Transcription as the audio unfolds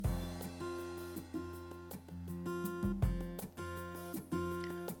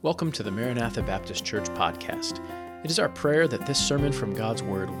Welcome to the Maranatha Baptist Church podcast. It is our prayer that this sermon from God's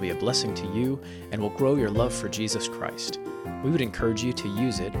Word will be a blessing to you and will grow your love for Jesus Christ. We would encourage you to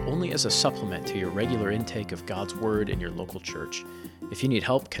use it only as a supplement to your regular intake of God's Word in your local church. If you need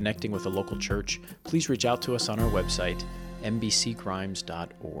help connecting with a local church, please reach out to us on our website,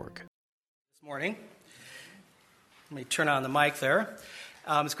 mbcgrimes.org. This morning, let me turn on the mic there.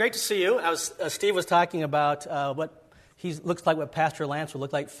 It's great to see you. Steve was talking about what he looks like what Pastor Lance would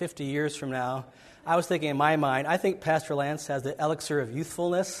look like 50 years from now. I was thinking in my mind, I think Pastor Lance has the elixir of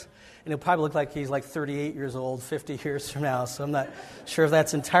youthfulness, and he'll probably look like he's like 38 years old 50 years from now, so I'm not sure if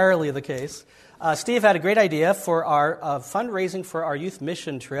that's entirely the case. Steve had a great idea for our fundraising for our youth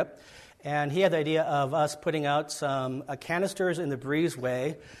mission trip, and he had the idea of us putting out some canisters in the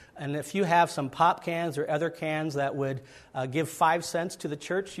breezeway. And if you have some pop cans or other cans that would give 5 cents to the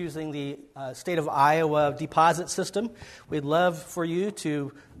church using the state of Iowa deposit system, we'd love for you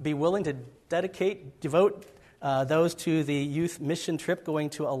to be willing to devote those to the youth mission trip going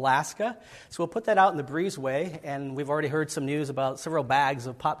to Alaska. So we'll put that out in the breezeway, and we've already heard some news about several bags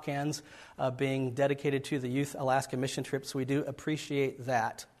of pop cans being dedicated to the youth Alaska mission trip, so we do appreciate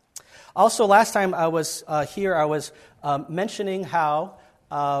that. Also, last time I was here, I was mentioning how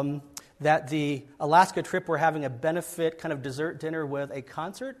that the Alaska trip, we're having a benefit kind of dessert dinner with a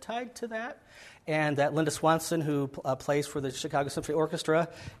concert tied to that, and that Linda Swanson, who plays for the Chicago Symphony Orchestra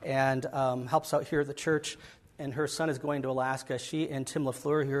and helps out here at the church, and her son is going to Alaska. She and Tim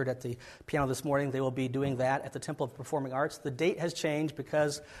LaFleur here at the piano this morning, they will be doing that at the Temple of Performing Arts. The date has changed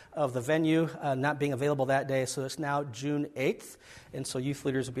because of the venue not being available that day, so it's now June 8th, and so youth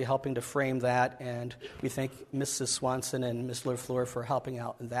leaders will be helping to frame that, and we thank Mrs. Swanson and Ms. LaFleur for helping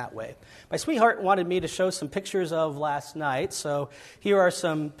out in that way. My sweetheart wanted me to show some pictures of last night, so here are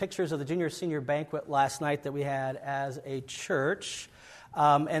some pictures of the junior-senior banquet last night that we had as a church.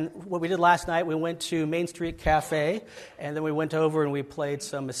 And what we did last night, we went to Main Street Cafe, and then we went over and we played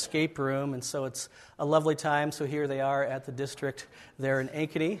some escape room, and so it's a lovely time. So here they are at the district there in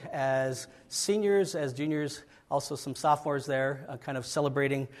Ankeny as seniors, as juniors, also some sophomores there, kind of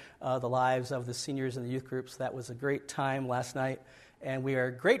celebrating the lives of the seniors and the youth groups. That was a great time last night, and we are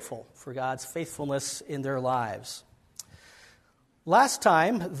grateful for God's faithfulness in their lives. Last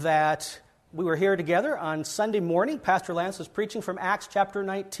time that we were here together on Sunday morning, Pastor Lance was preaching from Acts chapter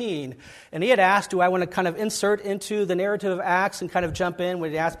 19. And he had asked, do I want to kind of insert into the narrative of Acts and kind of jump in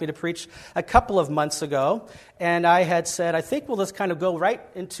when he asked me to preach a couple of months ago. And I had said, I think we'll just kind of go right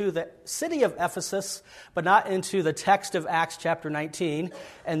into the city of Ephesus, but not into the text of Acts chapter 19.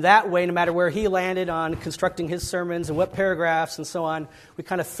 And that way, no matter where he landed on constructing his sermons and what paragraphs and so on, we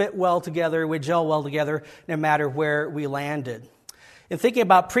kind of fit well together, we gel well together, no matter where we landed. In thinking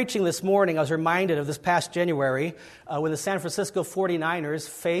about preaching this morning, I was reminded of this past January when the San Francisco 49ers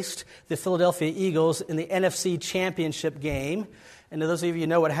faced the Philadelphia Eagles in the NFC Championship game. And to those of you who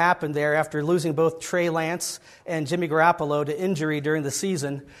know what happened there, after losing both Trey Lance and Jimmy Garoppolo to injury during the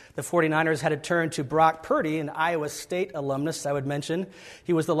season, the 49ers had to turn to Brock Purdy, an Iowa State alumnus, I would mention.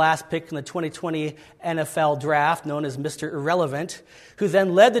 He was the last pick in the 2020 NFL draft, known as Mr. Irrelevant, who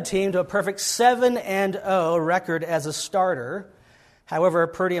then led the team to a perfect 7-0 record as a starter. However,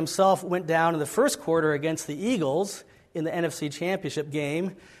 Purdy himself went down in the first quarter against the Eagles in the NFC Championship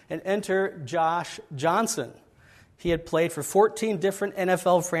game, and enter Josh Johnson. He had played for 14 different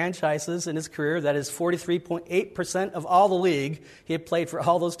NFL franchises in his career. That is 43.8% of all the league. He had played for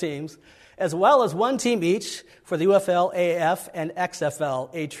all those teams, as well as one team each for the UFL, AAF, and XFL,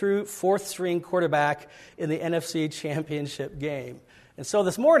 a true fourth-string quarterback in the NFC Championship game. And so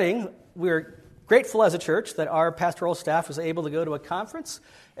this morning, we're grateful as a church that our pastoral staff was able to go to a conference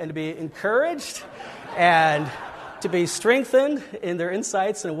and to be encouraged and to be strengthened in their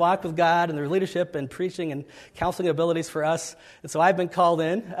insights and walk with God and their leadership and preaching and counseling abilities for us. And so I've been called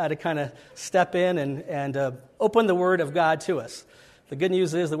in to kind of step in and open the Word of God to us. The good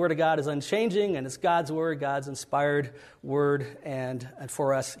news is the Word of God is unchanging, and it's God's Word, God's inspired Word, and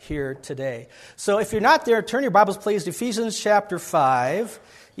for us here today. So if you're not there, turn your Bibles, please, to Ephesians chapter 5.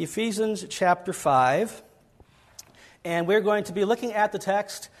 Ephesians chapter 5. And we're going to be looking at the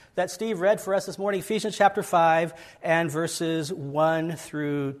text that Steve read for us this morning, Ephesians chapter 5 and verses 1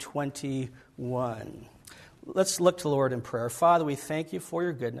 through 21. Let's look to the Lord in prayer. Father, we thank you for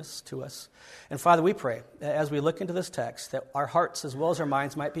your goodness to us. And Father, we pray that as we look into this text, that our hearts as well as our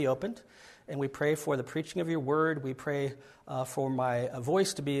minds might be opened. And we pray for the preaching of your word. We pray for my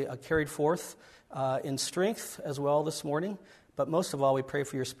voice to be carried forth in strength as well this morning. But most of all, we pray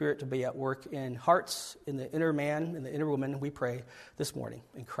for your Spirit to be at work in hearts, in the inner man, in the inner woman. We pray this morning.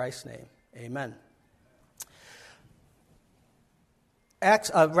 In Christ's name, amen.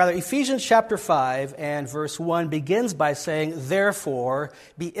 Ephesians chapter 5 and verse 1 begins by saying, "Therefore,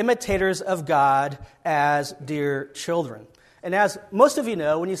 be imitators of God as dear children." And as most of you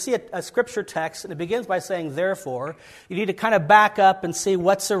know, when you see a scripture text and it begins by saying "therefore," you need to kind of back up and see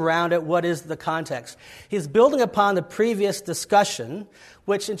what's around it, what is the context. He's building upon the previous discussion,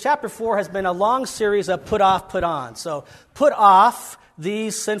 which in chapter 4 has been a long series of put off, put on. So put off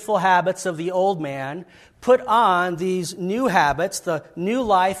these sinful habits of the old man, put on these new habits, the new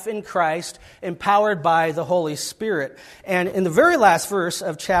life in Christ, empowered by the Holy Spirit. And in the very last verse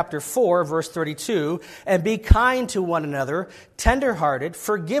of chapter 4, verse 32, "And be kind to one another, tenderhearted,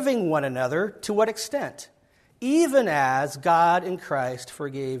 forgiving one another." To what extent? "Even as God in Christ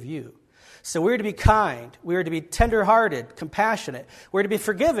forgave you." So we're to be kind, we're to be tenderhearted, compassionate, we're to be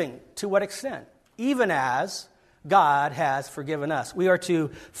forgiving. To what extent? Even as God has forgiven us. We are to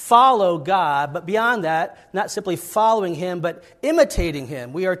follow God, but beyond that, not simply following Him, but imitating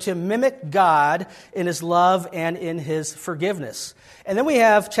Him. We are to mimic God in His love and in His forgiveness. And then we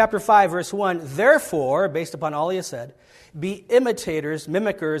have chapter 5, verse 1, "Therefore," based upon all He has said, "be imitators,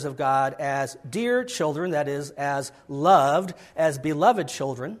 mimickers of God as dear children," that is, as loved, as beloved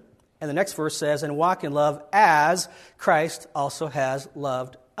children. And the next verse says, "And walk in love as Christ also has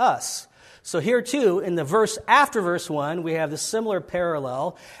loved us." So here too, in the verse after verse 1, we have the similar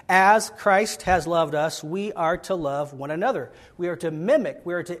parallel. As Christ has loved us, we are to love one another. We are to mimic,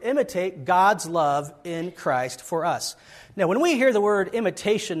 we are to imitate God's love in Christ for us. Now, when we hear the word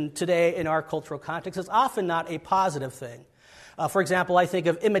imitation today in our cultural context, it's often not a positive thing. For example, I think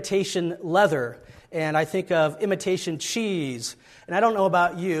of imitation leather, and I think of imitation cheese. And I don't know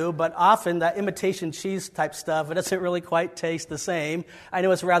about you, but often that imitation cheese type stuff, it doesn't really quite taste the same. I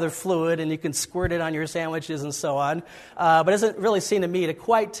know it's rather fluid, and you can squirt it on your sandwiches and so on, but it doesn't really seem to me to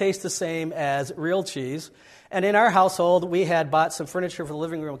quite taste the same as real cheese. And in our household, we had bought some furniture for the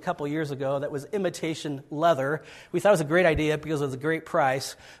living room a couple years ago that was imitation leather. We thought it was a great idea because it was a great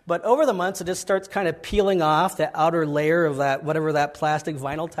price. But over the months, it just starts kind of peeling off that outer layer of that, whatever that plastic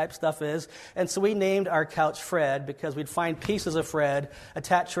vinyl type stuff is. And so we named our couch Fred because we'd find pieces of Fred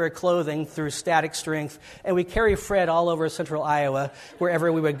attached to our clothing through static strength. And we carry Fred all over central Iowa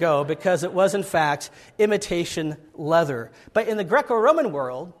wherever we would go because it was, in fact, imitation leather. But in the Greco-Roman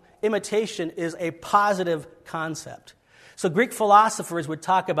world, imitation is a positive concept. So Greek philosophers would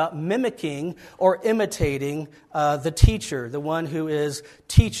talk about mimicking or imitating the teacher, the one who is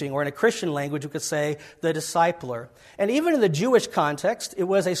teaching, or in a Christian language, we could say the discipler. And even in the Jewish context, it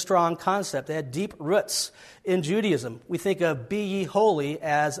was a strong concept. It had deep roots in Judaism. We think of "be ye holy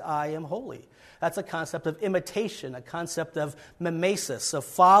as I am holy." That's a concept of imitation, a concept of mimesis, of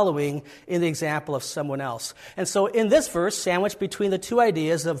following in the example of someone else. And so in this verse, sandwiched between the two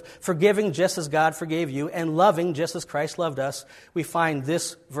ideas of forgiving just as God forgave you and loving just as Christ loved us, we find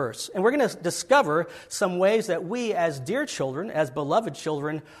this verse. And we're going to discover some ways that we as dear children, as beloved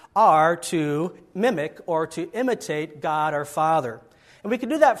children, are to mimic or to imitate God our Father. And we can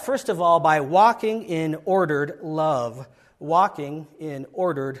do that, first of all, by walking in ordered love. Walking in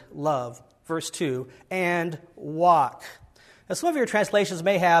ordered love. Verse 2, "and walk." Now, some of your translations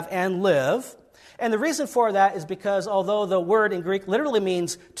may have "and live." And the reason for that is because although the word in Greek literally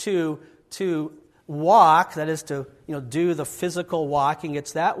means to walk, that is to do the physical walking,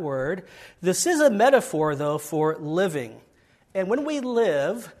 it's that word. This is a metaphor, though, for living. And when we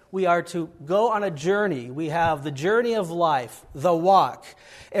live, we are to go on a journey. We have the journey of life, the walk.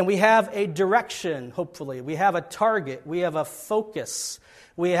 And we have a direction, hopefully. We have a target. We have a focus.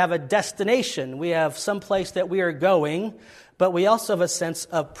 We have a destination. We have some place that we are going, but we also have a sense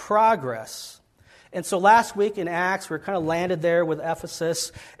of progress. And so last week in Acts, we kind of landed there with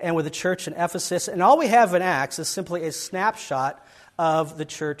Ephesus and with the church in Ephesus. And all we have in Acts is simply a snapshot of the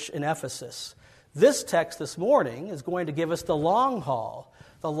church in Ephesus. This text this morning is going to give us the long haul,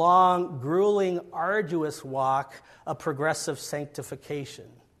 the long, grueling, arduous walk of progressive sanctification.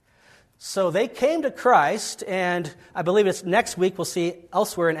 So they came to Christ, and I believe it's next week we'll see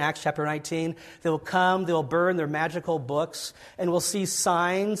elsewhere in Acts chapter 19, they will come, they will burn their magical books, and we'll see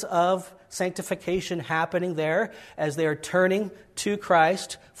signs of sanctification happening there as they are turning to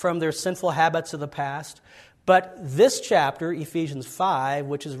Christ from their sinful habits of the past. But this chapter, Ephesians 5,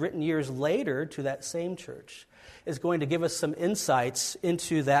 which is written years later to that same church, is going to give us some insights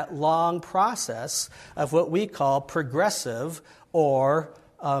into that long process of what we call progressive or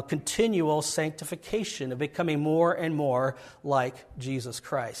continual sanctification, of becoming more and more like Jesus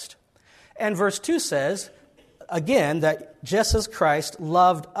Christ. And verse 2 says, again, that just as Christ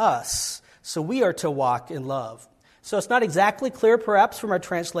loved us, so we are to walk in love. So it's not exactly clear, perhaps, from our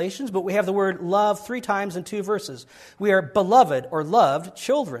translations, but we have the word love 3 times in 2 verses. We are beloved or loved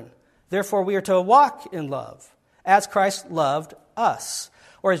children. Therefore, we are to walk in love, as Christ loved us.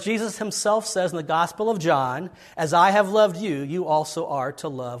 Or as Jesus himself says in the Gospel of John, as I have loved you, you also are to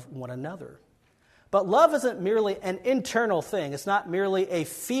love one another. But love isn't merely an internal thing. It's not merely a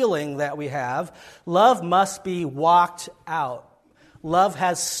feeling that we have. Love must be walked out. Love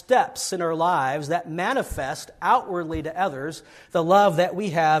has steps in our lives that manifest outwardly to others the love that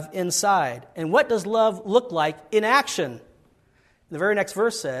we have inside. And what does love look like in action? The very next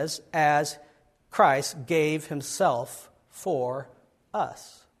verse says, as Christ gave himself for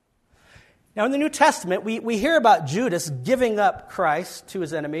us. Now in the New Testament, we hear about Judas giving up Christ to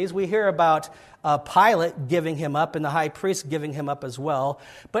his enemies. We hear about Pilate giving him up and the high priest giving him up as well.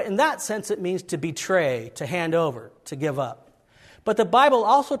 But in that sense, it means to betray, to hand over, to give up. But the Bible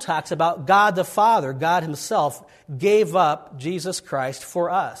also talks about God the Father, God himself, gave up Jesus Christ for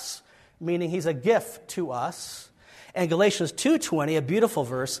us, meaning he's a gift to us. And Galatians 2:20, a beautiful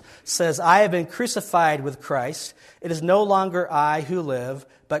verse, says, I have been crucified with Christ. It is no longer I who live,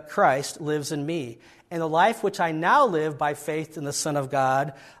 but Christ lives in me. And the life which I now live by faith in the Son of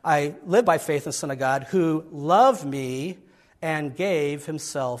God, I live by faith in the Son of God, who loved me and gave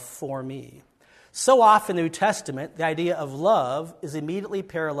himself for me. So often in the New Testament, the idea of love is immediately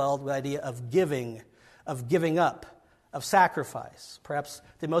paralleled with the idea of giving up, of sacrifice. Perhaps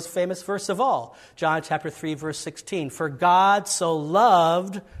the most famous verse of all, John chapter 3, verse 16. For God so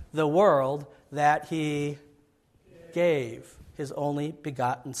loved the world that he gave his only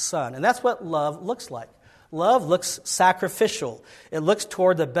begotten Son. And that's what love looks like. Love looks sacrificial. It looks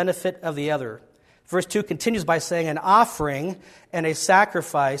toward the benefit of the other. Verse 2 continues by saying, an offering and a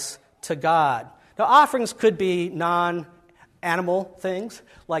sacrifice to God. Now, offerings could be non-animal things,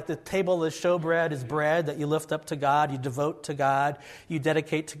 like the table of showbread is bread that you lift up to God, you devote to God, you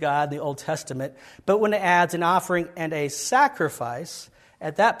dedicate to God in the Old Testament. But when it adds an offering and a sacrifice,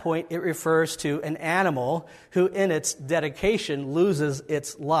 at that point it refers to an animal who in its dedication loses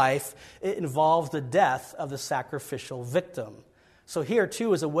its life. It involves the death of the sacrificial victim. So here,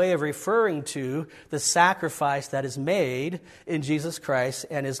 too, is a way of referring to the sacrifice that is made in Jesus Christ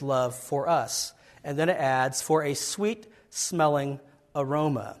and his love for us. And then it adds, for a sweet-smelling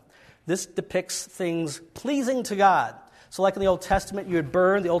aroma. This depicts things pleasing to God. So like in the Old Testament, you would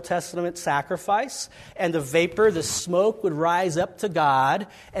burn the Old Testament sacrifice, and the vapor, the smoke would rise up to God,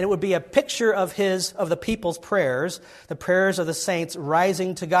 and it would be a picture of the people's prayers, the prayers of the saints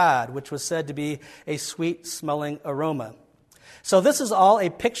rising to God, which was said to be a sweet-smelling aroma. So this is all a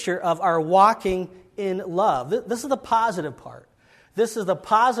picture of our walking in love. This is the positive part. This is the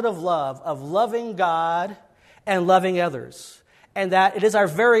positive love of loving God and loving others. And that it is our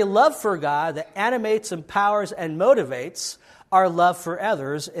very love for God that animates, empowers, and motivates our love for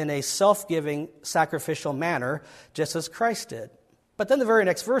others in a self-giving, sacrificial manner, just as Christ did. But then the very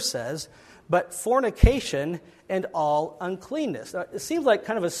next verse says, but fornication and all uncleanness. Now, it seems like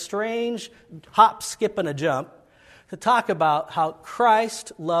kind of a strange hop, skip, and a jump to talk about how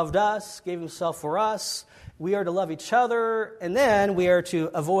Christ loved us, gave himself for us. We are to love each other, and then we are to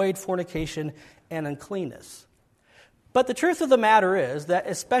avoid fornication and uncleanness. But the truth of the matter is that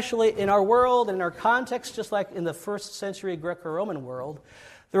especially in our world and in our context, just like in the first century Greco-Roman world,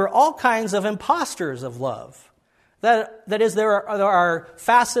 there are all kinds of imposters of love. That is, there are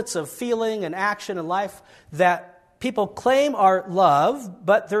facets of feeling and action in life that people claim are love,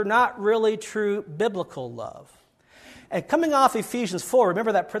 but they're not really true biblical love. And coming off Ephesians 4,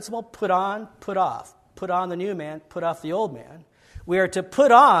 remember that principle? Put on, put off. Put on the new man, put off the old man. We are to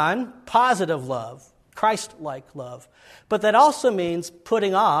put on positive love, Christ-like love. But that also means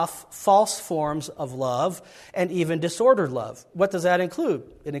putting off false forms of love and even disordered love. What does that include?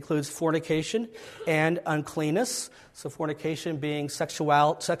 It includes fornication and uncleanness. So fornication being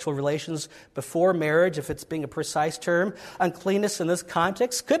sexual relations before marriage, if it's being a precise term. Uncleanness in this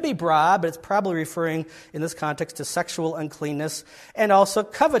context could be broad, but it's probably referring in this context to sexual uncleanness. And also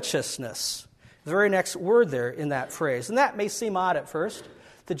covetousness. The very next word there in that phrase. And that may seem odd at first,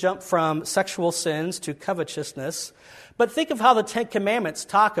 to jump from sexual sins to covetousness. But think of how the Ten Commandments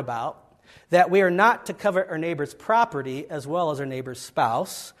talk about that we are not to covet our neighbor's property as well as our neighbor's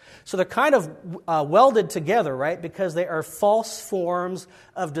spouse. So they're kind of welded together, right? Because they are false forms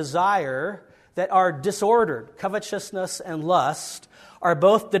of desire that are disordered. Covetousness and lust are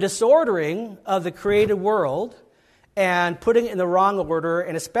both the disordering of the created world and putting it in the wrong order,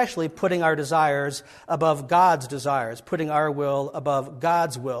 and especially putting our desires above God's desires, putting our will above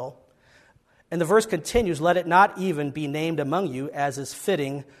God's will. And the verse continues, let it not even be named among you as is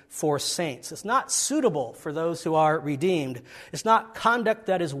fitting for saints. It's not suitable for those who are redeemed. It's not conduct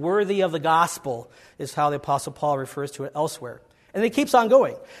that is worthy of the gospel, is how the Apostle Paul refers to it elsewhere. And it keeps on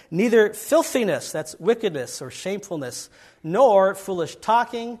going. Neither filthiness, that's wickedness or shamefulness, nor foolish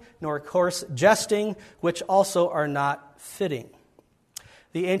talking, nor coarse jesting, which also are not fitting.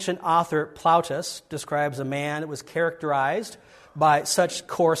 The ancient author Plautus describes a man that was characterized by such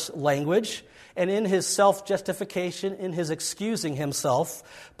coarse language. And in his self-justification, in his excusing himself,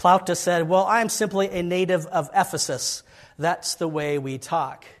 Plautus said, well, I'm simply a native of Ephesus. That's the way we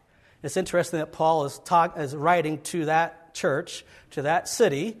talk. It's interesting that Paul is writing to that church, to that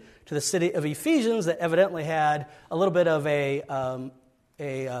city, to the city of Ephesians that evidently had a little bit of a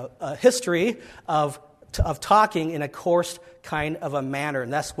history of talking in a coarse kind of a manner,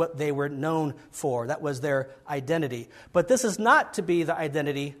 and that's what they were known for. That was their identity. But this is not to be the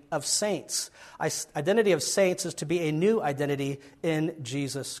identity of saints. Identity of saints is to be a new identity in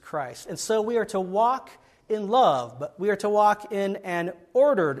Jesus Christ. And so we are to walk in love, but we are to walk in an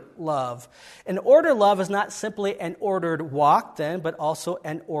ordered love. An ordered love is not simply an ordered walk, then, but also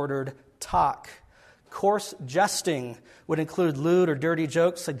an ordered talk. Coarse jesting would include lewd or dirty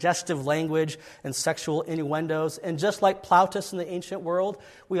jokes, suggestive language, and sexual innuendos. And just like Plautus in the ancient world,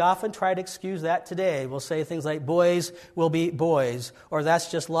 we often try to excuse that today. We'll say things like, boys will be boys, or that's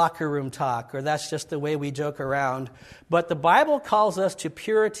just locker room talk, or that's just the way we joke around. But the Bible calls us to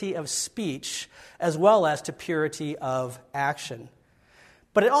purity of speech as well as to purity of action.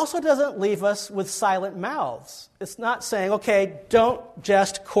 But it also doesn't leave us with silent mouths. It's not saying, okay, don't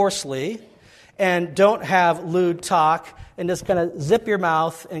jest coarsely, and don't have lewd talk, and just kind of zip your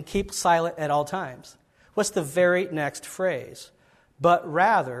mouth and keep silent at all times. What's the very next phrase? But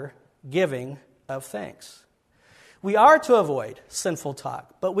rather giving of thanks. We are to avoid sinful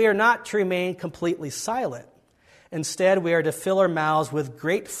talk, but we are not to remain completely silent. Instead, we are to fill our mouths with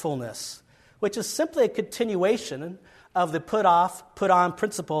gratefulness, which is simply a continuation of the put on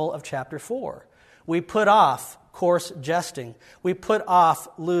principle of chapter 4. We put off coarse jesting. We put off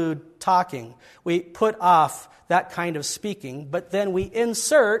lewd talking. We put off that kind of speaking, but then we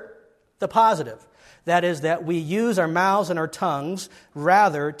insert the positive. That is, that we use our mouths and our tongues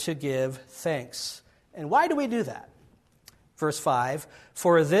rather to give thanks. And why do we do that? Verse 5,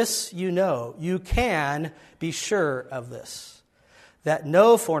 for this you know, you can be sure of this, that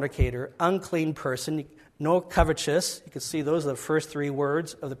no fornicator, unclean person, no covetous, you can see those are the first three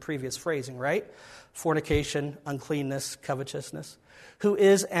words of the previous phrasing, right? Fornication, uncleanness, covetousness, who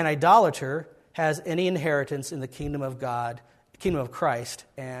is an idolater, has any inheritance in the kingdom of God, kingdom of Christ,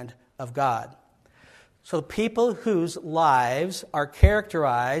 and of God. So people whose lives are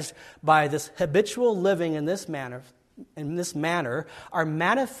characterized by this habitual living in this manner, are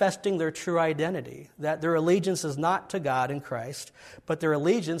manifesting their true identity, that their allegiance is not to God in Christ, but their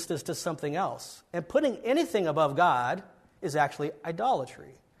allegiance is to something else. And putting anything above God is actually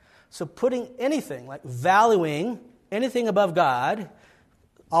idolatry. So putting anything, like valuing anything above God,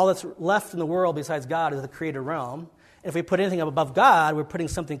 all that's left in the world besides God is the created realm. And if we put anything above God, we're putting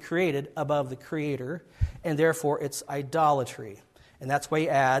something created above the Creator, and therefore it's idolatry. And that's why he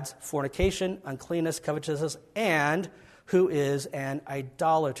adds fornication, uncleanness, covetousness, and who is an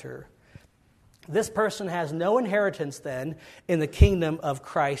idolater. This person has no inheritance then in the kingdom of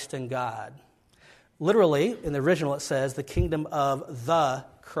Christ and God. Literally, in the original it says the kingdom of the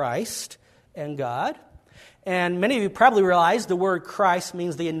Christ and God. And many of you probably realize the word Christ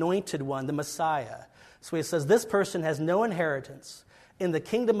means the anointed one, the Messiah. So he says this person has no inheritance in the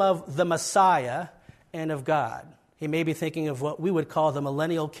kingdom of the Messiah and of God. He may be thinking of what we would call the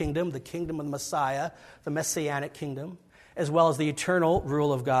millennial kingdom, the kingdom of the Messiah, the messianic kingdom, as well as the eternal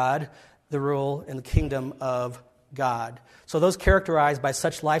rule of God, the rule in the kingdom of God. So those characterized by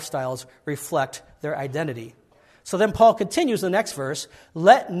such lifestyles reflect their identity. So then Paul continues in the next verse,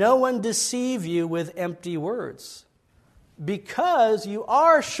 let no one deceive you with empty words, because you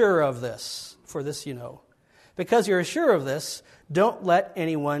are sure of this, for this you know. Because you're sure of this, don't let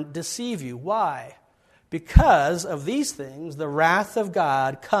anyone deceive you. Why? Because of these things, the wrath of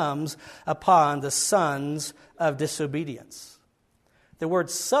God comes upon the sons of disobedience. The word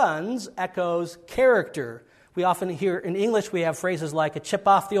sons echoes character. We often hear, in English, we have phrases like a chip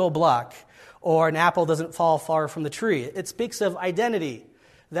off the old block, or an apple doesn't fall far from the tree. It speaks of identity,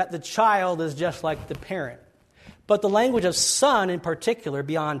 that the child is just like the parent. But the language of son in particular,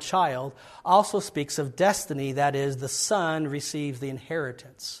 beyond child, also speaks of destiny, that is, the son receives the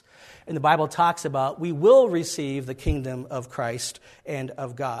inheritance. And the Bible talks about we will receive the kingdom of Christ and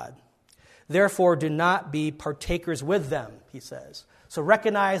of God. Therefore, do not be partakers with them, he says. So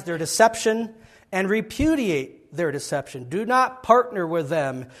recognize their deception and repudiate their deception. Do not partner with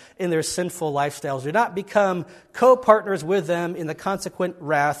them in their sinful lifestyles. Do not become co-partners with them in the consequent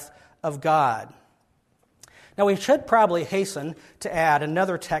wrath of God. Now, we should probably hasten to add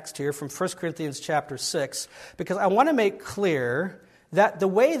another text here from 1 Corinthians chapter 6, because I want to make clear that the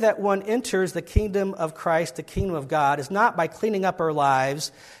way that one enters the kingdom of Christ, the kingdom of God, is not by cleaning up our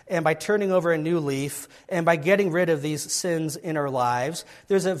lives and by turning over a new leaf and by getting rid of these sins in our lives.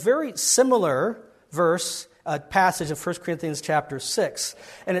 There's a very similar verse, passage of 1 Corinthians chapter 6,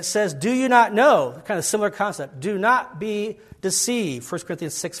 and it says, do you not know, kind of similar concept, do not be deceived, 1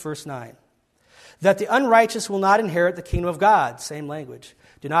 Corinthians 6, verse 9. That the unrighteous will not inherit the kingdom of God. Same language.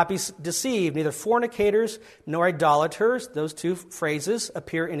 Do not be deceived. Neither fornicators nor idolaters, those two phrases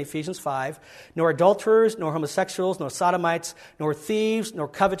appear in Ephesians 5, nor adulterers, nor homosexuals, nor sodomites, nor thieves, nor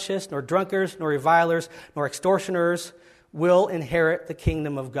covetous, nor drunkards, nor revilers, nor extortioners will inherit the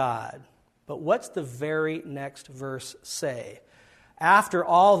kingdom of God. But what's the very next verse say? After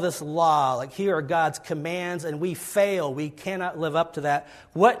all this law, like here are God's commands, and we fail, we cannot live up to that.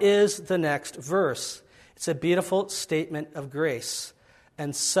 What is the next verse? It's a beautiful statement of grace.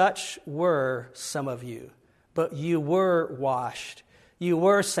 And such were some of you, but you were washed, you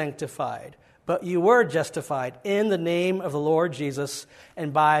were sanctified, but you were justified in the name of the Lord Jesus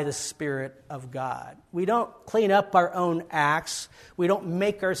and by the Spirit of God. We don't clean up our own acts. We don't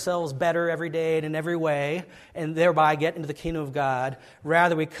make ourselves better every day and in every way and thereby get into the kingdom of God.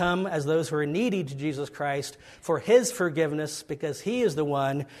 Rather, we come as those who are needy to Jesus Christ for His forgiveness because He is the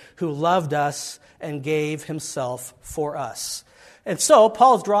one who loved us and gave Himself for us. And so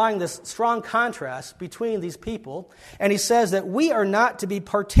Paul's drawing this strong contrast between these people, and he says that we are not to be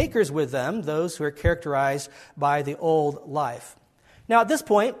partakers with them, those who are characterized by the old life. Now, at this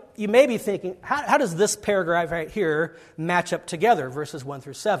point, you may be thinking, how does this paragraph right here match up together, verses 1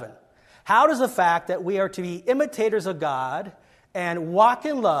 through 7? How does the fact that we are to be imitators of God and walk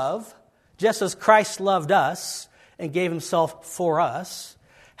in love, just as Christ loved us and gave Himself for us,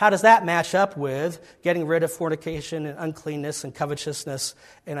 how does that match up with getting rid of fornication and uncleanness and covetousness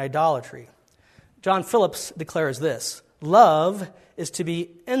and idolatry? John Phillips declares this: love is to be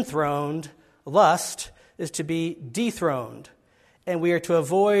enthroned, lust is to be dethroned, and we are to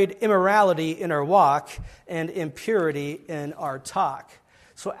avoid immorality in our walk and impurity in our talk.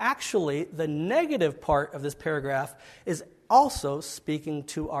 So actually, the negative part of this paragraph is also speaking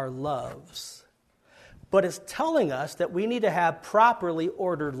to our loves. But it's telling us that we need to have properly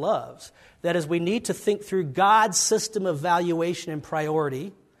ordered loves. That is, we need to think through God's system of valuation and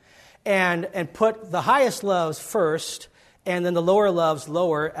priority and put the highest loves first and then the lower loves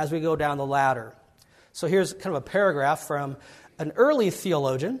lower as we go down the ladder. So here's kind of a paragraph from an early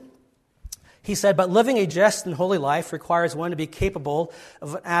theologian. He said, but living a just and holy life requires one to be capable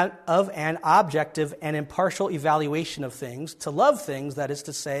of an objective and impartial evaluation of things, to love things, that is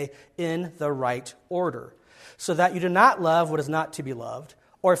to say, in the right order, so that you do not love what is not to be loved,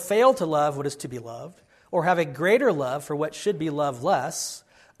 or fail to love what is to be loved, or have a greater love for what should be loved less,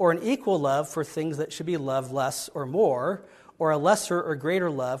 or an equal love for things that should be loved less or more, or a lesser or greater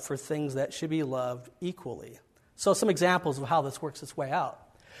love for things that should be loved equally. So some examples of how this works its way out.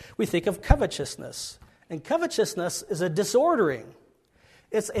 We think of covetousness, and covetousness is a disordering.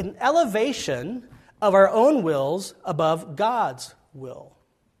 It's an elevation of our own wills above God's will.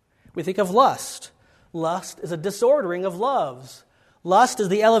 We think of lust. Lust is a disordering of loves. Lust is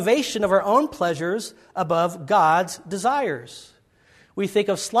the elevation of our own pleasures above God's desires. We think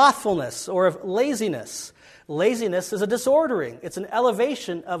of slothfulness or of laziness. Laziness is a disordering. It's an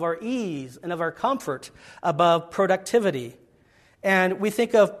elevation of our ease and of our comfort above productivity. And we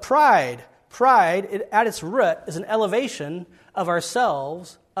think of pride. Pride, at its root, is an elevation of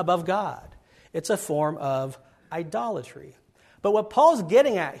ourselves above God. It's a form of idolatry. But what Paul's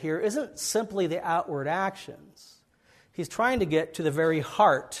getting at here isn't simply the outward actions. He's trying to get to the very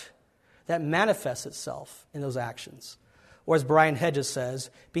heart that manifests itself in those actions. Or as Brian Hedges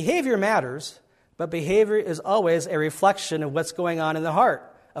says, behavior matters, but behavior is always a reflection of what's going on in the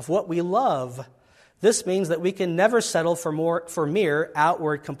heart, of what we love. This means that we can never settle for mere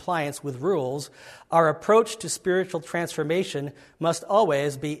outward compliance with rules. Our approach to spiritual transformation must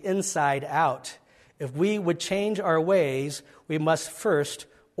always be inside out. If we would change our ways, we must first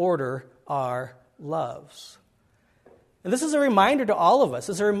order our loves. And this is a reminder to all of us.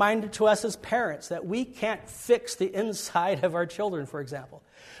 It's a reminder to us as parents that we can't fix the inside of our children, for example.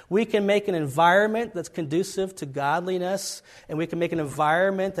 We can make an environment that's conducive to godliness, and we can make an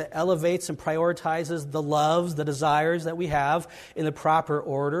environment that elevates and prioritizes the loves, the desires that we have in the proper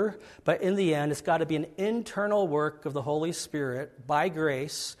order. But in the end, it's got to be an internal work of the Holy Spirit, by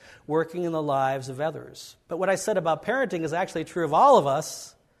grace, working in the lives of others. But what I said about parenting is actually true of all of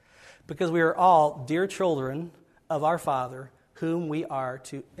us, because we are all dear children of our Father, whom we are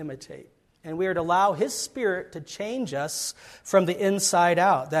to imitate. And we are to allow His Spirit to change us from the inside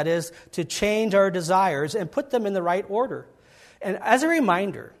out. That is, to change our desires and put them in the right order. And as a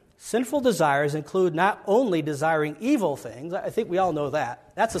reminder, sinful desires include not only desiring evil things. I think we all know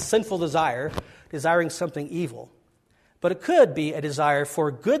that. That's a sinful desire, desiring something evil. But it could be a desire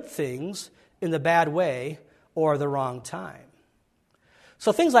for good things in the bad way or the wrong time.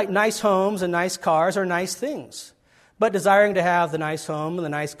 So things like nice homes and nice cars are nice things. But desiring to have the nice home and the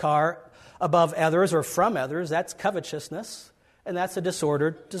nice car above others or from others, that's covetousness, and that's a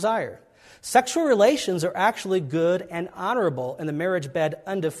disordered desire. Sexual relations are actually good and honorable in the marriage bed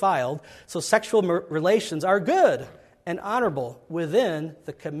undefiled, so sexual relations are good and honorable within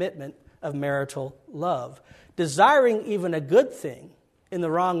the commitment of marital love. Desiring even a good thing in the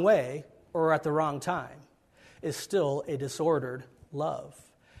wrong way or at the wrong time is still a disordered love.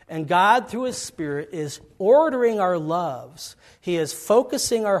 And God, through His Spirit, is ordering our loves. He is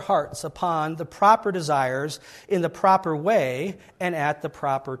focusing our hearts upon the proper desires in the proper way and at the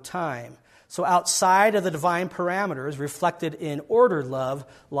proper time. So outside of the divine parameters reflected in ordered love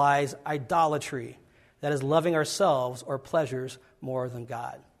lies idolatry. That is, loving ourselves or pleasures more than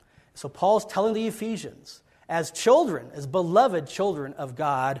God. So Paul's telling the Ephesians, as children, as beloved children of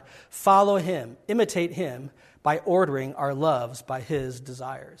God, follow Him, imitate Him, by ordering our loves by His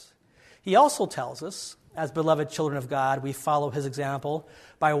desires. He also tells us, as beloved children of God, we follow His example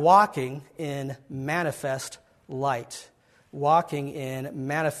by walking in manifest light. Walking in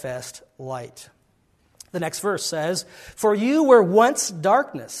manifest light. The next verse says, "For you were once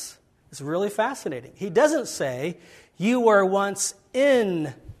darkness." It's really fascinating. He doesn't say, "You were once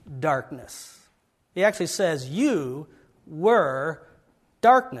in darkness." He actually says, "You were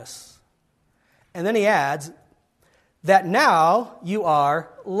darkness." And then he adds, that now you are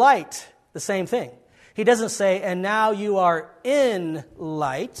light. The same thing. He doesn't say, and now you are in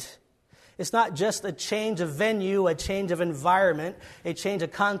light. It's not just a change of venue, a change of environment, a change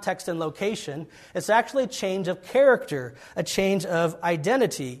of context and location. It's actually a change of character, a change of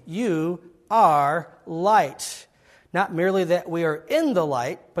identity. You are light. Not merely that we are in the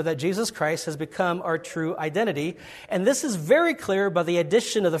light, but that Jesus Christ has become our true identity. And this is very clear by the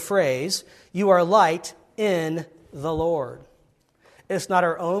addition of the phrase, you are light in the Lord. It's not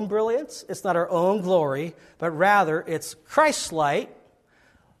our own brilliance, it's not our own glory, but rather it's Christ's light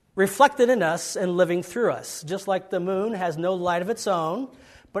reflected in us and living through us. Just like the moon has no light of its own,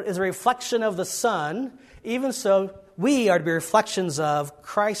 but is a reflection of the sun, even so we are to be reflections of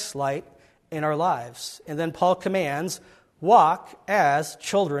Christ's light in our lives. And then Paul commands, walk as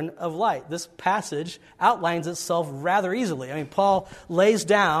children of light. This passage outlines itself rather easily. I mean, Paul lays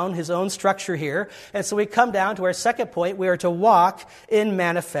down his own structure here. And so we come down to our second point. We are to walk in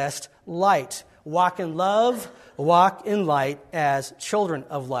manifest light. Walk in love, walk in light as children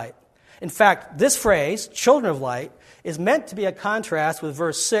of light. In fact, this phrase, children of light, is meant to be a contrast with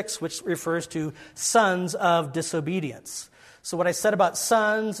verse 6, which refers to sons of disobedience. So what I said about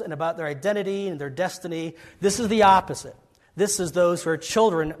sons and about their identity and their destiny, this is the opposite. This is those who are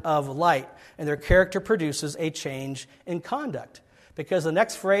children of light, and their character produces a change in conduct. Because the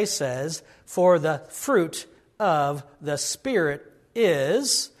next phrase says, for the fruit of the Spirit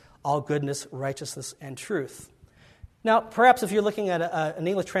is all goodness, righteousness, and truth. Now, perhaps if you're looking at an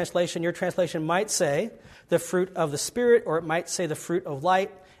English translation, your translation might say the fruit of the Spirit, or it might say the fruit of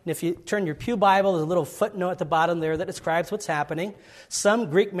light. And if you turn your Pew Bible, there's a little footnote at the bottom there that describes what's happening. Some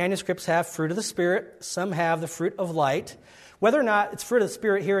Greek manuscripts have fruit of the Spirit. Some have the fruit of light. Whether or not it's fruit of the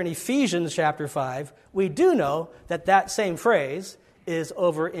Spirit here in Ephesians chapter 5, we do know that that same phrase is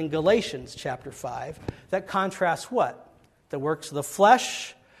over in Galatians chapter 5. That contrasts what? The works of the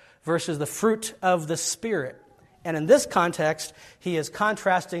flesh versus the fruit of the Spirit. And in this context, he is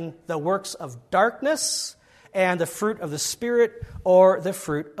contrasting the works of darkness and the fruit of the Spirit or the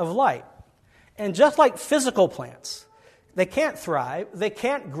fruit of light. And just like physical plants, they can't thrive, they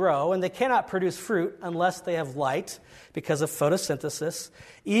can't grow, and they cannot produce fruit unless they have light because of photosynthesis.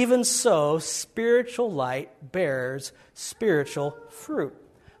 Even so, spiritual light bears spiritual fruit.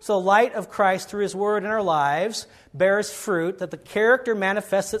 So light of Christ through his word in our lives bears fruit, that the character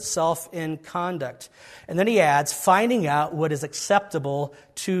manifests itself in conduct. And then he adds, finding out what is acceptable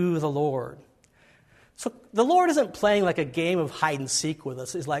to the Lord. So the Lord isn't playing like a game of hide and seek with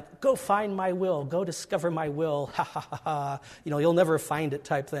us. He's like, go find my will, go discover my will, ha ha ha ha. You'll never find it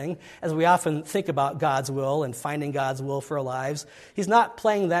type thing. As we often think about God's will and finding God's will for our lives, he's not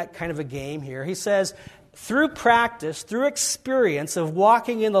playing that kind of a game here. He says, through practice, through experience of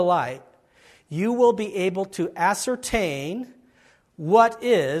walking in the light, you will be able to ascertain what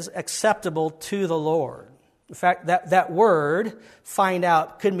is acceptable to the Lord. In fact, that word, find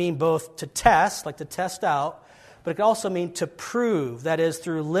out, could mean both to test, like to test out, but it could also mean to prove. That is,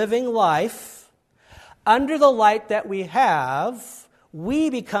 through living life, under the light that we have, we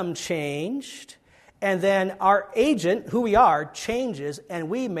become changed, and then our agent, who we are, changes, and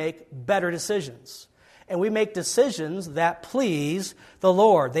we make better decisions. And we make decisions that please the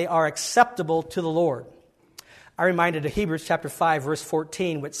Lord. They are acceptable to the Lord. I reminded of Hebrews chapter 5, verse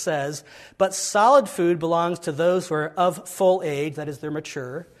 14, which says, but solid food belongs to those who are of full age, that is, they're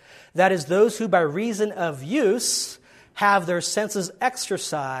mature. That is, those who by reason of use have their senses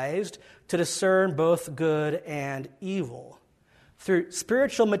exercised to discern both good and evil. Through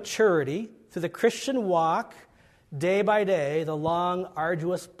spiritual maturity, through the Christian walk, day by day, the long,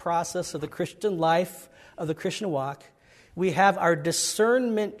 arduous process of the Christian life, of the Christian walk, we have our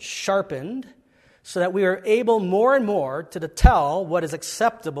discernment sharpened so that we are able more and more to tell what is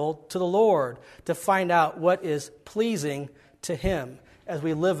acceptable to the Lord, to find out what is pleasing to him as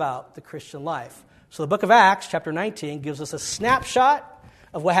we live out the Christian life. So the book of Acts, chapter 19, gives us a snapshot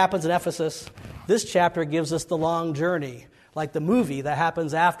of what happens in Ephesus. This chapter gives us the long journey, like the movie that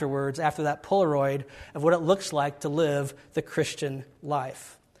happens afterwards, after that Polaroid of what it looks like to live the Christian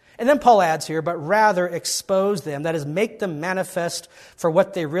life. And then Paul adds here, but rather expose them, that is, make them manifest for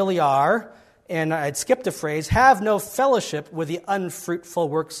what they really are. And I'd skipped a phrase, have no fellowship with the unfruitful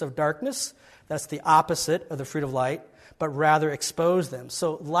works of darkness. That's the opposite of the fruit of light, but rather expose them.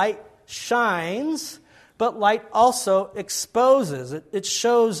 So light shines, but light also exposes. It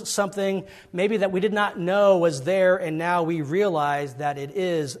shows something maybe that we did not know was there, and now we realize that it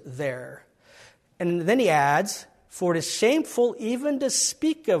is there. And then he adds, for it is shameful even to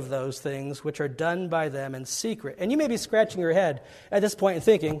speak of those things which are done by them in secret. And you may be scratching your head at this point and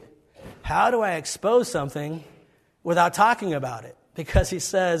thinking, how do I expose something without talking about it? Because he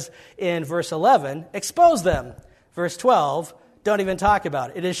says in verse 11, expose them. Verse 12, don't even talk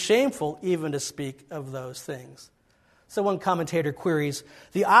about it. It is shameful even to speak of those things. So one commentator queries,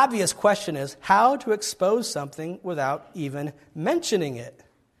 the obvious question is how to expose something without even mentioning it.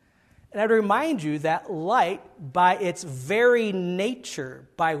 And I'd remind you that light, by its very nature,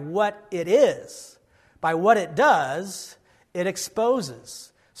 by what it is, by what it does, it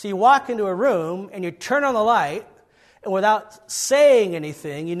exposes. So you walk into a room and you turn on the light, and without saying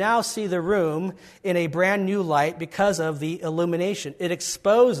anything, you now see the room in a brand new light because of the illumination. It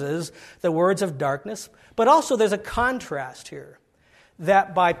exposes the words of darkness, but also there's a contrast here,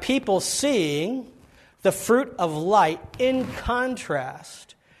 that by people seeing the fruit of light in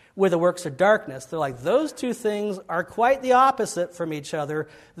contrast with the works of darkness, they're like, those two things are quite the opposite from each other.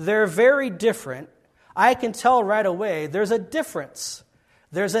 They're very different. I can tell right away there's a difference.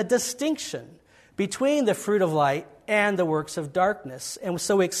 There's a distinction between the fruit of light and the works of darkness. And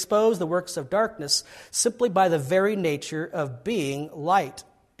so we expose the works of darkness simply by the very nature of being light,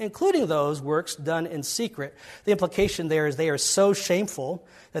 including those works done in secret. The implication there is they are so shameful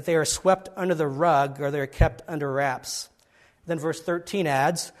that they are swept under the rug or they are kept under wraps. Then verse 13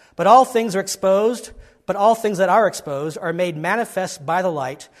 adds, but all things that are exposed are made manifest by the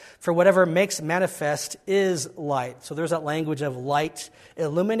light, for whatever makes manifest is light. So there's that language of light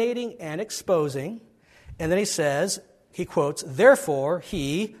illuminating and exposing. And then he quotes, therefore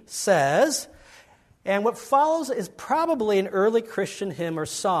he says, and what follows is probably an early Christian hymn or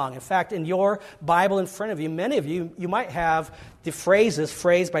song. In fact, in your Bible in front of you, many of you might have the phrases,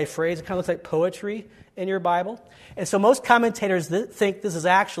 phrase by phrase. It kind of looks like poetry in your Bible. And so most commentators think this is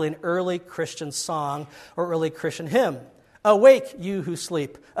actually an early Christian song or early Christian hymn. Awake, you who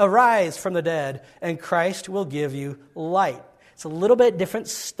sleep, arise from the dead, and Christ will give you light. It's a little bit different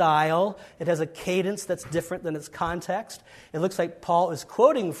style. It has a cadence that's different than its context. It looks like Paul is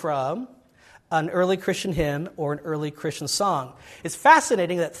quoting from an early Christian hymn or an early Christian song. It's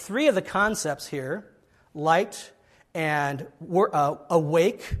fascinating that three of the concepts here, light and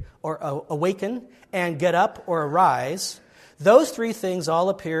awake or awaken and get up or arise, those three things all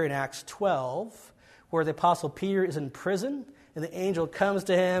appear in Acts 12, where the Apostle Peter is in prison and the angel comes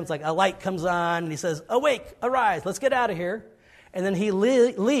to him. It's like a light comes on and he says, awake, arise, let's get out of here. And then he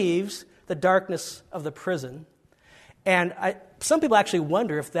leaves the darkness of the prison. And some people actually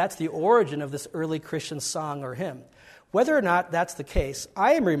wonder if that's the origin of this early Christian song or hymn. Whether or not that's the case,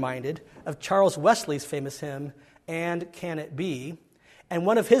 I am reminded of Charles Wesley's famous hymn, "And Can It Be?" And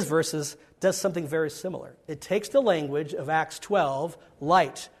one of his verses does something very similar. It takes the language of Acts 12,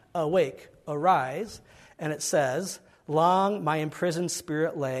 light, awake, arise, and it says, "Long my imprisoned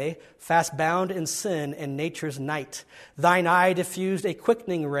spirit lay, fast bound in sin and nature's night. Thine eye diffused a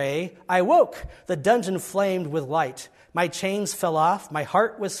quickening ray. I woke, the dungeon flamed with light. My chains fell off, my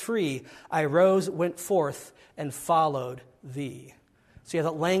heart was free. I rose, went forth, and followed thee." So you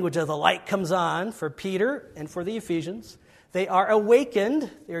have that language of the light comes on for Peter and for the Ephesians. They are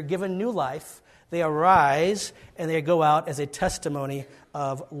awakened, they are given new life. They arise, and they go out as a testimony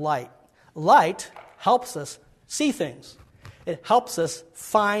of light. Light helps us see things. It helps us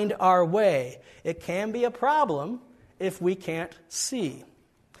find our way. It can be a problem if we can't see.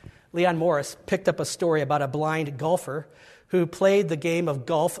 Leon Morris picked up a story about a blind golfer who played the game of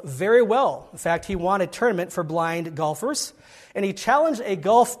golf very well. In fact, he won a tournament for blind golfers, and he challenged a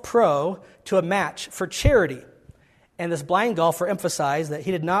golf pro to a match for charity. And this blind golfer emphasized that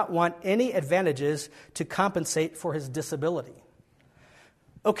he did not want any advantages to compensate for his disability.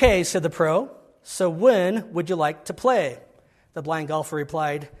 "Okay," said the pro, "so when would you like to play?" The blind golfer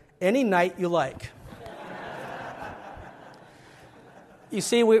replied, "Any night you like." You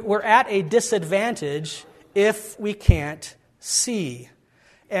see, we're at a disadvantage if we can't see.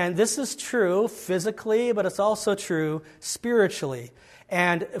 And this is true physically, but it's also true spiritually.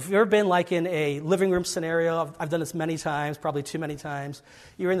 And if you've ever been like in a living room scenario, I've done this many times, probably too many times.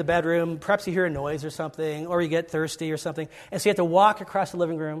 You're in the bedroom, perhaps you hear a noise or something, or you get thirsty or something, and so you have to walk across the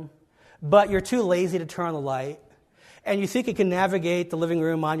living room, but you're too lazy to turn on the light. And you think you can navigate the living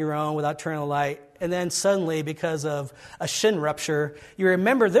room on your own without turning the light, and then suddenly, because of a shin rupture, you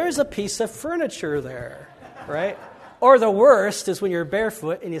remember there's a piece of furniture there, right? Or the worst is when you're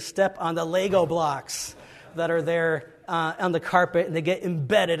barefoot and you step on the Lego blocks that are there on the carpet, and they get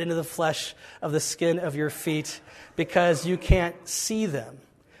embedded into the flesh of the skin of your feet because you can't see them.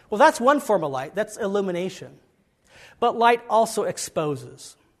 Well, that's one form of light. That's illumination. But light also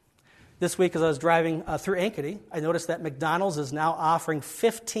exposes. This week, as I was driving through Ankeny, I noticed that McDonald's is now offering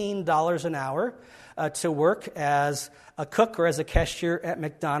 $15 an hour to work as a cook or as a cashier at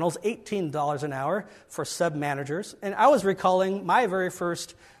McDonald's, $18 an hour for sub-managers. And I was recalling my very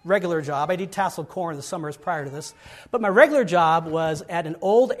first regular job. I did tasseled corn the summers prior to this. But my regular job was at an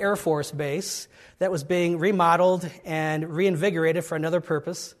old Air Force base that was being remodeled and reinvigorated for another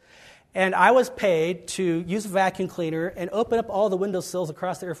purpose. And I was paid to use a vacuum cleaner and open up all the windowsills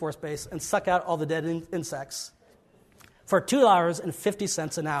across the Air Force Base and suck out all the dead insects for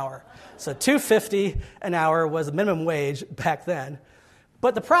 $2.50 an hour. So $2.50 an hour was the minimum wage back then.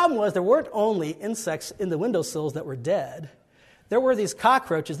 But the problem was there weren't only insects in the windowsills that were dead. There were these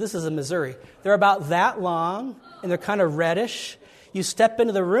cockroaches. This is in Missouri. They're about that long, and they're kind of reddish. You step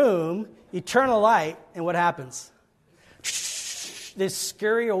into the room, you turn the light, and what happens? They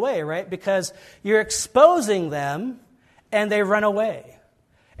scurry away, right? Because you're exposing them and they run away.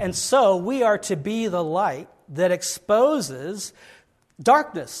 And so we are to be the light that exposes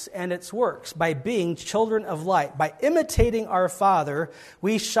darkness and its works by being children of light. By imitating our Father,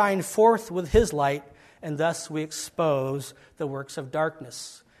 we shine forth with His light, and thus we expose the works of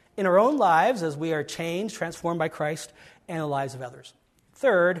darkness in our own lives as we are changed, transformed by Christ, and the lives of others.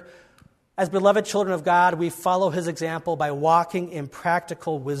 Third, as beloved children of God, we follow His example by walking in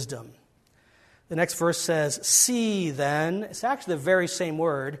practical wisdom. The next verse says, "See then," it's actually the very same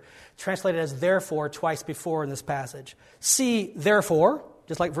word, translated as therefore twice before in this passage. "See therefore,"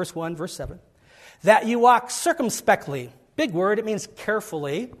 just like verse 1, verse 7, "that you walk circumspectly." Big word, it means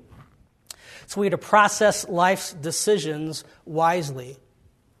carefully. So we are to process life's decisions wisely.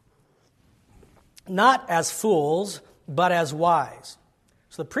 "Not as fools, but as wise."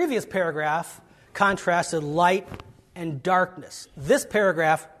 So the previous paragraph contrasted light and darkness. This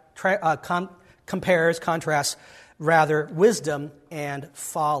paragraph contrasts wisdom and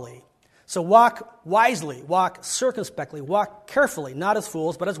folly. So walk wisely, walk circumspectly, walk carefully, not as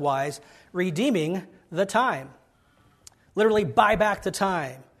fools, but as wise, redeeming the time. Literally, buy back the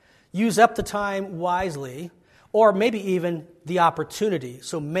time. Use up the time wisely, or maybe even the opportunity.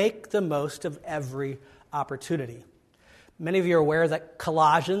 So make the most of every opportunity. Many of you are aware that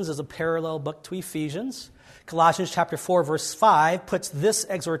Colossians is a parallel book to Ephesians. Colossians chapter 4, verse 5 puts this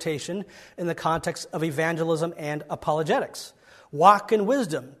exhortation in the context of evangelism and apologetics. Walk in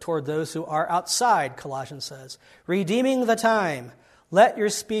wisdom toward those who are outside, Colossians says, redeeming the time. Let your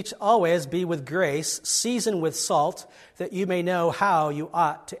speech always be with grace, seasoned with salt, that you may know how you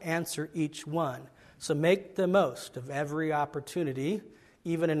ought to answer each one. So make the most of every opportunity,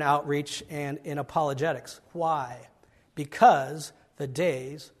 even in outreach and in apologetics. Why? Because the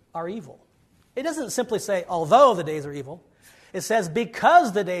days are evil. It doesn't simply say, although the days are evil. It says,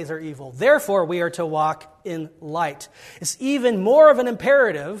 because the days are evil, therefore we are to walk in light. It's even more of an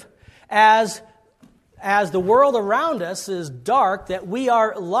imperative as the world around us is dark, that we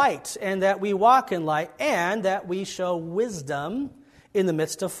are light and that we walk in light and that we show wisdom in the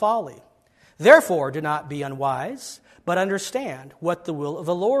midst of folly. Therefore, do not be unwise, but understand what the will of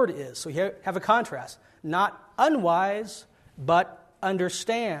the Lord is. So here have a contrast. Not unwise, but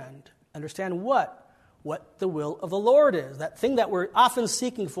understand. Understand what? What the will of the Lord is. That thing that we're often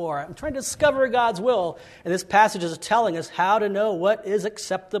seeking for. I'm trying to discover God's will. And this passage is telling us how to know what is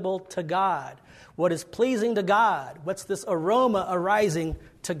acceptable to God. What is pleasing to God? What's this aroma arising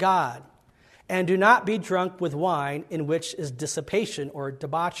to God? And do not be drunk with wine, in which is dissipation or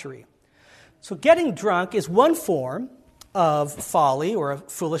debauchery. So getting drunk is one form of folly or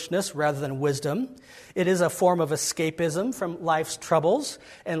of foolishness rather than wisdom. It is a form of escapism from life's troubles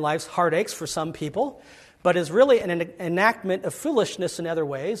and life's heartaches for some people, but is really an enactment of foolishness in other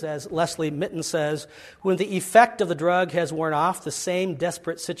ways. As Leslie Mitten says, when the effect of the drug has worn off, the same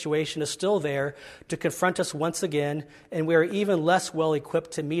desperate situation is still there to confront us once again, and we are even less well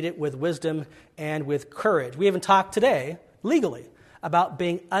equipped to meet it with wisdom and with courage. We even talked today, legally, about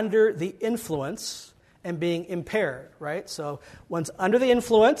being under the influence and being impaired, right? So one's under the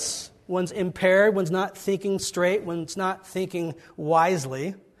influence, one's impaired, one's not thinking straight, one's not thinking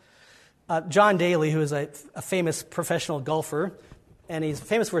wisely. John Daly, who is a famous professional golfer, and he's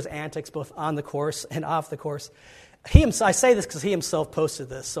famous for his antics both on the course and off the course. I say this because he himself posted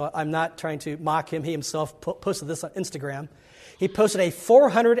this, so I'm not trying to mock him. He himself posted this on Instagram. He posted a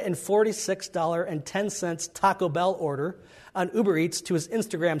 $446.10 Taco Bell order on Uber Eats to his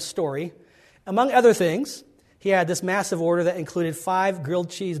Instagram story. Among other things, he had this massive order that included 5 grilled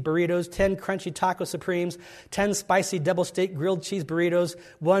cheese burritos, 10 crunchy taco supremes, 10 spicy double steak grilled cheese burritos,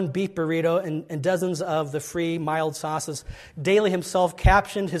 1 beef burrito, and dozens of the free mild sauces. Daly himself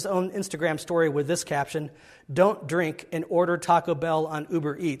captioned his own Instagram story with this caption, "Don't drink and order Taco Bell on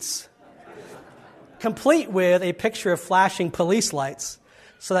Uber Eats," complete with a picture of flashing police lights.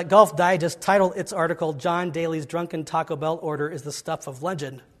 So that Golf Digest titled its article, "John Daly's Drunken Taco Bell Order is the Stuff of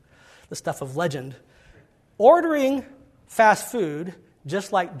Legend." The stuff of legend. Ordering fast food,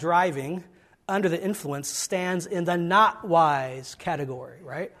 just like driving under the influence, stands in the not wise category,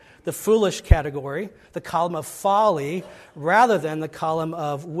 right? The foolish category, the column of folly, rather than the column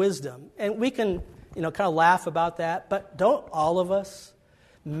of wisdom. And we can, kind of laugh about that, but don't all of us,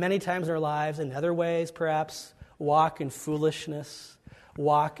 many times in our lives, in other ways perhaps, walk in foolishness,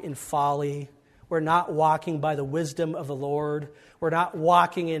 walk in folly? We're not walking by the wisdom of the Lord. We're not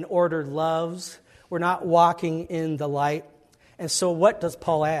walking in ordered loves. We're not walking in the light. And so what does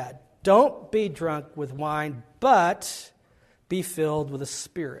Paul add? Don't be drunk with wine, but be filled with the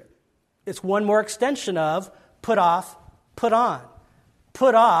Spirit. It's one more extension of put off, put on.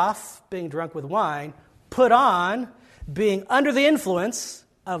 Put off being drunk with wine. Put on being under the influence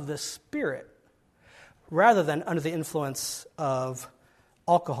of the Spirit rather than under the influence of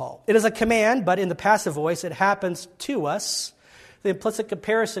alcohol. It is a command, but in the passive voice, it happens to us. The implicit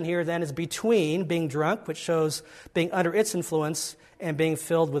comparison here then is between being drunk, which shows being under its influence, and being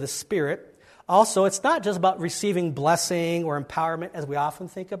filled with the Spirit. Also, it's not just about receiving blessing or empowerment, as we often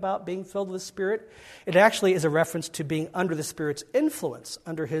think about being filled with the Spirit. It actually is a reference to being under the Spirit's influence,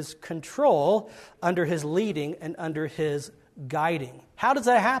 under His control, under His leading, and under His guiding. How does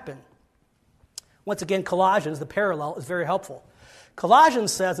that happen? Once again, Colossians, the parallel, is very helpful.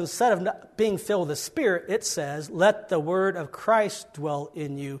 Colossians says, instead of being filled with the Spirit, it says, let the word of Christ dwell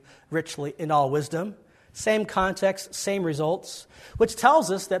in you richly in all wisdom. Same context, same results, which tells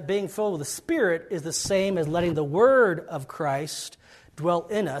us that being filled with the Spirit is the same as letting the word of Christ dwell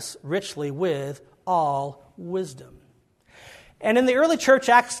in us richly with all wisdom. And in the early church,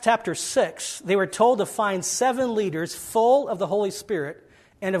 Acts chapter 6, they were told to find 7 leaders full of the Holy Spirit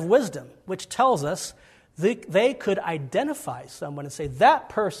and of wisdom, which tells us they could identify someone and say, that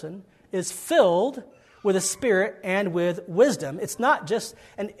person is filled with the Spirit and with wisdom. It's not just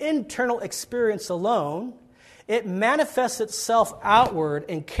an internal experience alone. It manifests itself outward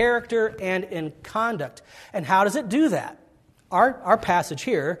in character and in conduct. And how does it do that? Our passage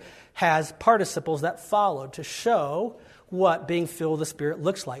here has participles that follow to show what being filled with the Spirit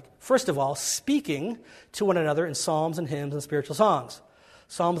looks like. First of all, speaking to one another in psalms and hymns and spiritual songs.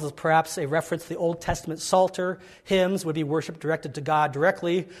 Psalms is perhaps a reference to the Old Testament Psalter. Hymns would be worship directed to God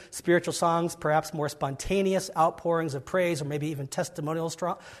directly. Spiritual songs, perhaps more spontaneous outpourings of praise, or maybe even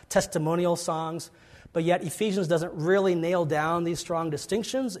testimonial songs. But yet Ephesians doesn't really nail down these strong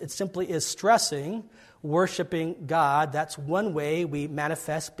distinctions. It simply is stressing worshiping God. That's one way we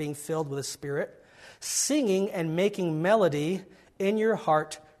manifest being filled with the Spirit. Singing and making melody in your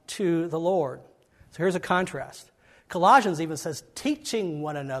heart to the Lord. So here's a contrast. Colossians even says teaching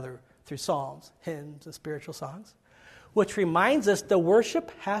one another through psalms, hymns, and spiritual songs, which reminds us the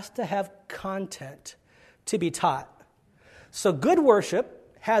worship has to have content to be taught. So good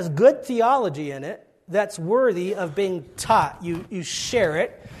worship has good theology in it that's worthy of being taught. You share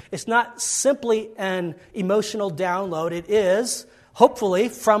it. It's not simply an emotional download. It is, hopefully,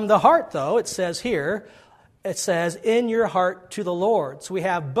 from the heart, though. It says here, it says, in your heart to the Lord. So we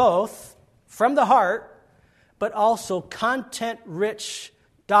have both from the heart, but also content-rich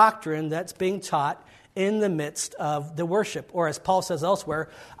doctrine that's being taught in the midst of the worship. Or as Paul says elsewhere,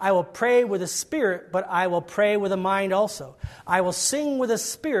 I will pray with the Spirit, but I will pray with the mind also. I will sing with the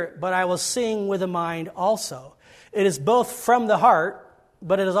Spirit, but I will sing with the mind also. It is both from the heart,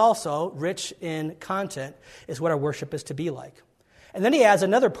 but it is also rich in content, is what our worship is to be like. And then he adds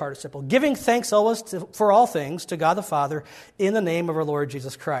another participle, giving thanks always for all things to God the Father in the name of our Lord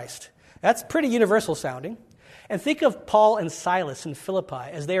Jesus Christ. That's pretty universal sounding. And think of Paul and Silas in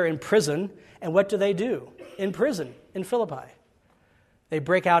Philippi as they are in prison. And what do? In prison, in Philippi? They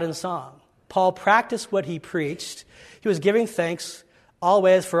break out in song. Paul practiced what he preached. He was giving thanks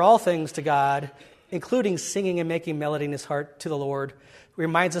always for all things to God, including singing and making melody in his heart to the Lord.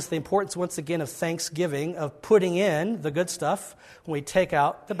 Reminds us the importance, once again, of thanksgiving, of putting in the good stuff when we take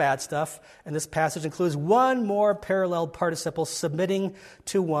out the bad stuff. And this passage includes one more parallel participle, submitting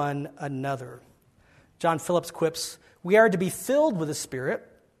to one another. John Phillips quips, we are to be filled with the Spirit,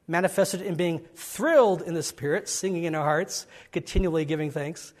 manifested in being thrilled in the Spirit, singing in our hearts, continually giving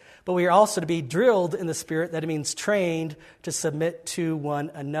thanks. But we are also to be drilled in the Spirit, that it means trained to submit to one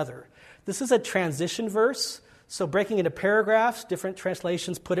another. This is a transition verse, so breaking into paragraphs, different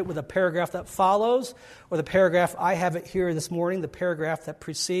translations put it with a paragraph that follows, or the paragraph I have it here this morning, the paragraph that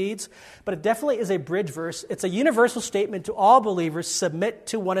precedes. But it definitely is a bridge verse. It's a universal statement to all believers, submit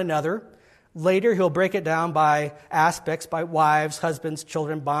to one another. Later, he'll break it down by aspects, by wives, husbands,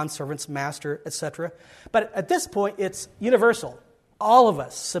 children, bondservants, master, etc. But at this point, it's universal. All of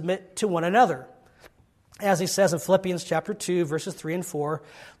us submit to one another. As he says in Philippians chapter 2, verses 3 and 4,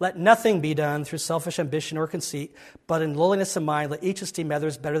 let nothing be done through selfish ambition or conceit, but in lowliness of mind, let each esteem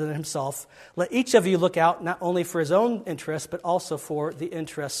others better than himself. Let each of you look out not only for his own interests, but also for the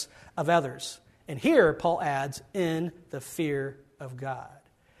interests of others. And here, Paul adds, in the fear of God.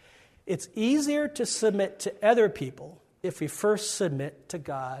 It's easier to submit to other people if we first submit to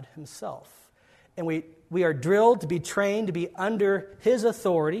God himself. And we are drilled to be trained to be under his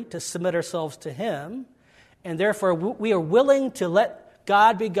authority, to submit ourselves to him. And therefore, we are willing to let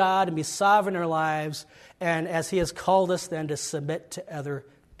God be God and be sovereign in our lives, and as he has called us then to submit to other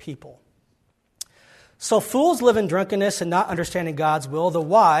people. So fools live in drunkenness and not understanding God's will. The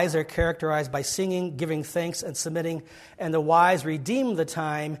wise are characterized by singing, giving thanks, and submitting. And the wise redeem the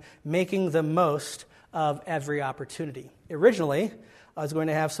time, making the most of every opportunity. Originally, I was going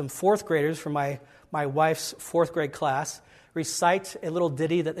to have some fourth graders from my wife's fourth grade class recite a little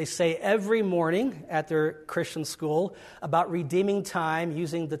ditty that they say every morning at their Christian school about redeeming time,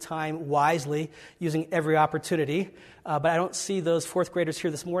 using the time wisely, using every opportunity. But I don't see those fourth graders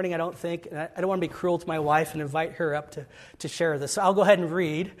here this morning, I don't think. And I don't want to be cruel to my wife and invite her up to share this. So I'll go ahead and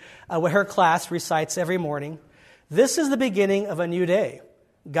read what her class recites every morning. This is the beginning of a new day.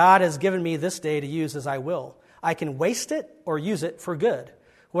 God has given me this day to use as I will. I can waste it or use it for good.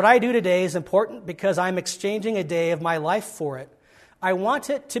 What I do today is important because I'm exchanging a day of my life for it. I want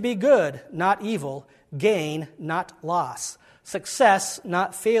it to be good, not evil, gain, not loss, success,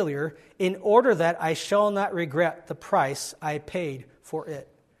 not failure, in order that I shall not regret the price I paid for it.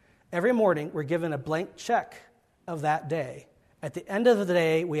 Every morning, we're given a blank check of that day. At the end of the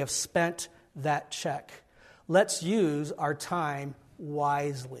day, we have spent that check. Let's use our time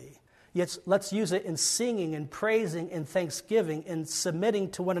wisely. Yet let's use it in singing and praising and thanksgiving and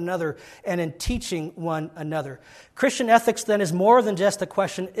submitting to one another and in teaching one another. Christian ethics then is more than just a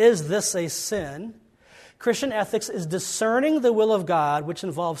question, is this a sin? Christian ethics is discerning the will of God, which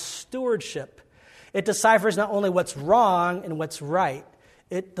involves stewardship. It deciphers not only what's wrong and what's right,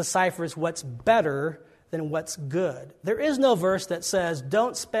 it deciphers what's better than what's good. There is no verse that says,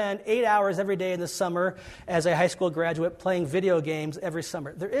 don't spend 8 hours every day in the summer as a high school graduate playing video games every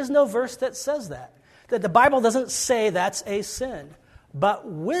summer. There is no verse that says that. That the Bible doesn't say that's a sin. But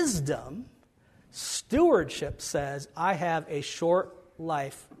wisdom, stewardship says, I have a short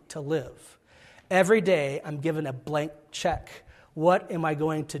life to live. Every day I'm given a blank check. What am I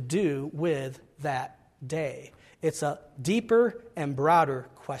going to do with that day? It's a deeper and broader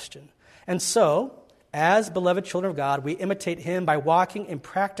question. And so, as beloved children of God, we imitate him by walking in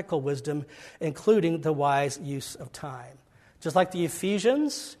practical wisdom, including the wise use of time. Just like the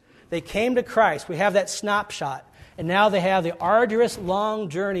Ephesians, they came to Christ. We have that snapshot. And now they have the arduous, long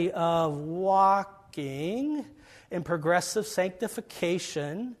journey of walking in progressive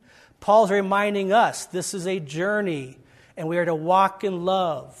sanctification. Paul's reminding us this is a journey, and we are to walk in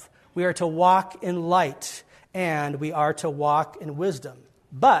love. We are to walk in light, and we are to walk in wisdom.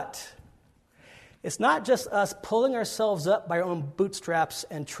 But it's not just us pulling ourselves up by our own bootstraps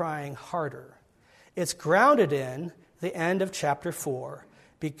and trying harder. It's grounded in the end of chapter 4.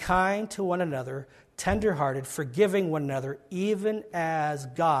 Be kind to one another, tenderhearted, forgiving one another, even as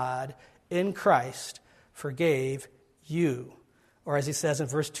God in Christ forgave you. Or as he says in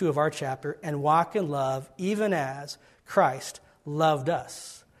verse 2 of our chapter, and walk in love, even as Christ loved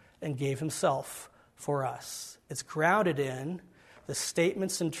us and gave himself for us. It's grounded in the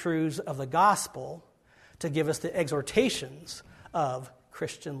statements and truths of the gospel to give us the exhortations of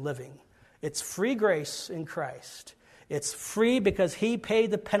Christian living. It's free grace in Christ. It's free because he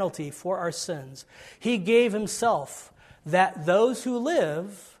paid the penalty for our sins. He gave himself that those who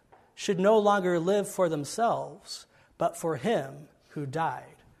live should no longer live for themselves, but for him who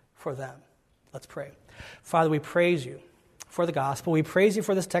died for them. Let's pray. Father, we praise you for the gospel. We praise you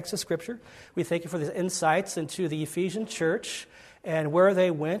for this text of Scripture. We thank you for these insights into the Ephesian church and where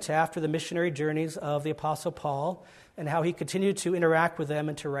they went after the missionary journeys of the Apostle Paul and how he continued to interact with them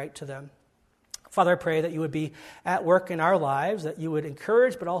and to write to them. Father, I pray that you would be at work in our lives, that you would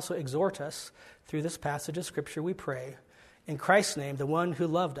encourage but also exhort us through this passage of Scripture, we pray. In Christ's name, the one who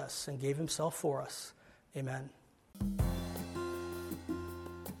loved us and gave himself for us. Amen.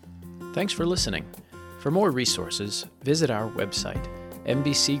 Thanks for listening. For more resources, visit our website,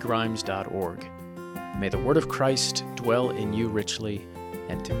 mbcgrimes.org. May the word of Christ dwell in you richly,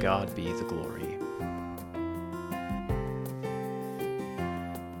 and to God be the glory.